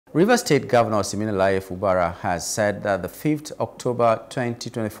Rivers State Governor Siminalayi Fubara has said that the 5th October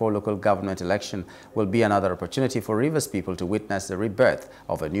 2024 local government election will be another opportunity for Rivers people to witness the rebirth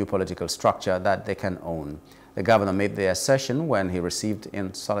of a new political structure that they can own. The governor made the assertion when he received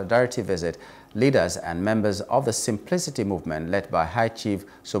in solidarity visit leaders and members of the Simplicity movement led by High Chief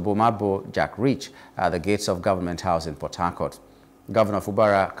Sobomabo Jack Reach at the gates of Government House in Port Harcourt. Governor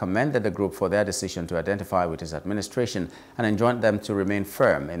Fubara commended the group for their decision to identify with his administration and enjoined them to remain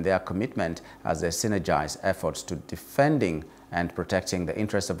firm in their commitment as they synergize efforts to defending and protecting the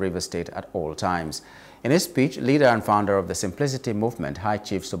interests of Rivers State at all times. In his speech, leader and founder of the Simplicity movement, High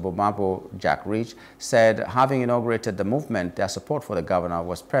Chief Sobomabo Jack Reach, said having inaugurated the movement, their support for the governor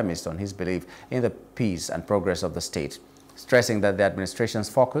was premised on his belief in the peace and progress of the state, stressing that the administration's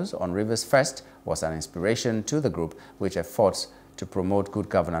focus on Rivers First was an inspiration to the group, which efforts to promote good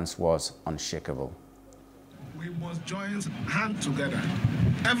governance was unshakable. We must join hands together,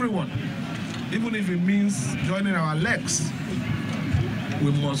 everyone, even if it means joining our legs.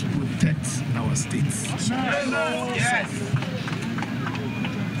 We must protect our states. Yes.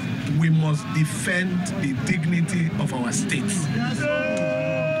 We must defend the dignity of our states.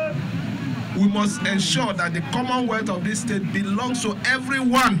 We must ensure that the commonwealth of this state belongs to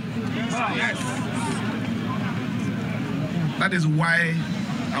everyone. Yes. That is why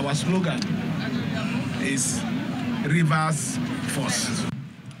our slogan is Rivers First.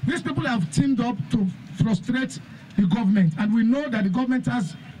 These people have teamed up to frustrate the government, and we know that the government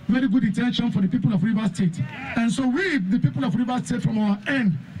has very good intention for the people of Rivers State. And so we, the people of Rivers State, from our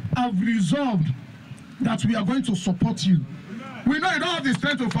end, have resolved that we are going to support you. We know you don't have the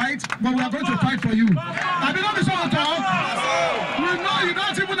strength to fight, but we are going to fight for you. I don't know this all talk. We know you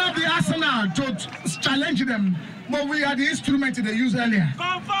don't even have the arsenal to challenge them, but we are the instrument they used earlier.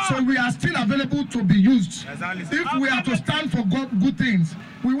 So we are still available to be used. If we are to stand for good things,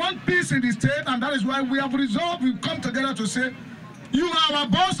 we want peace in the state, and that is why we have resolved, we've come together to say, you are our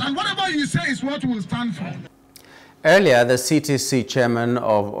boss, and whatever you say is what we will stand for. Earlier, the CTC chairman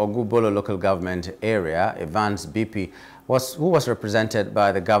of Ogubolo local government area, Evans BP, who was represented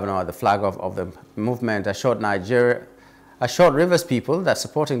by the governor at the flag of the movement, assured Rivers people that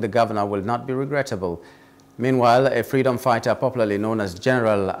supporting the governor will not be regrettable. Meanwhile, a freedom fighter popularly known as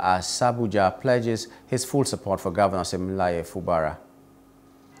General Asabuja pledges his full support for Governor Siminalayi Fubara.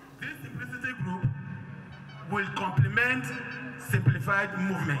 This Simplicity group will complement simplified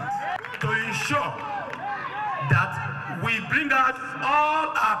movement to ensure that we bring out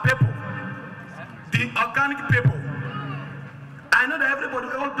all our people, the organic people. I know that everybody,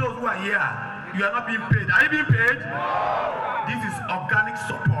 all those who are here, you are not being paid. Are you being paid? This is organic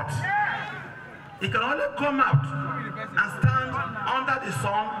support. It can only come out and stand under the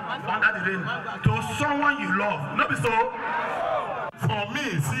sun, under the rain, to someone you love. Not be so. For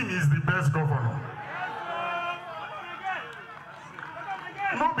me, Sim is the best governor.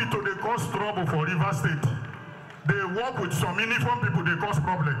 Not be to they cause trouble for Rivers State. They work with some uniform people, they cause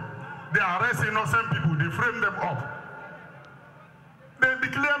problem. They arrest innocent people, they frame them up. They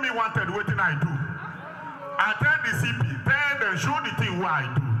declare me wanted, waiting I do. I tell the CP, tell them, show the thing what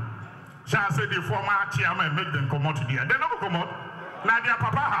I do. Shall say the former chairman make them come out here. They never come out. Now their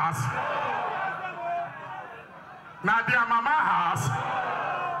papa house. Now their mama house.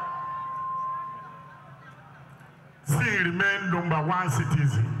 She remain #1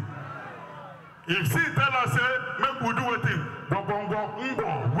 citizen. If she tell us, say, make we do a thing, we follow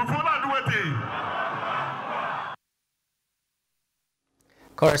do a thing.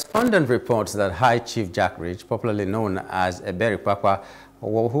 Correspondent reports that High Chief Jack Reach, popularly known as Eberi Papa,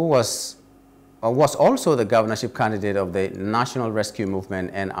 who was also the governorship candidate of the National Rescue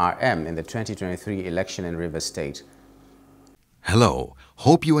Movement NRM in the 2023 election in Rivers State. Hello,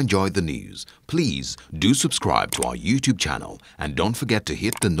 hope you enjoyed the news. Please do subscribe to our YouTube channel and don't forget to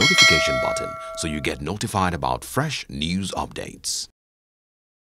hit the notification button so you get notified about fresh news updates.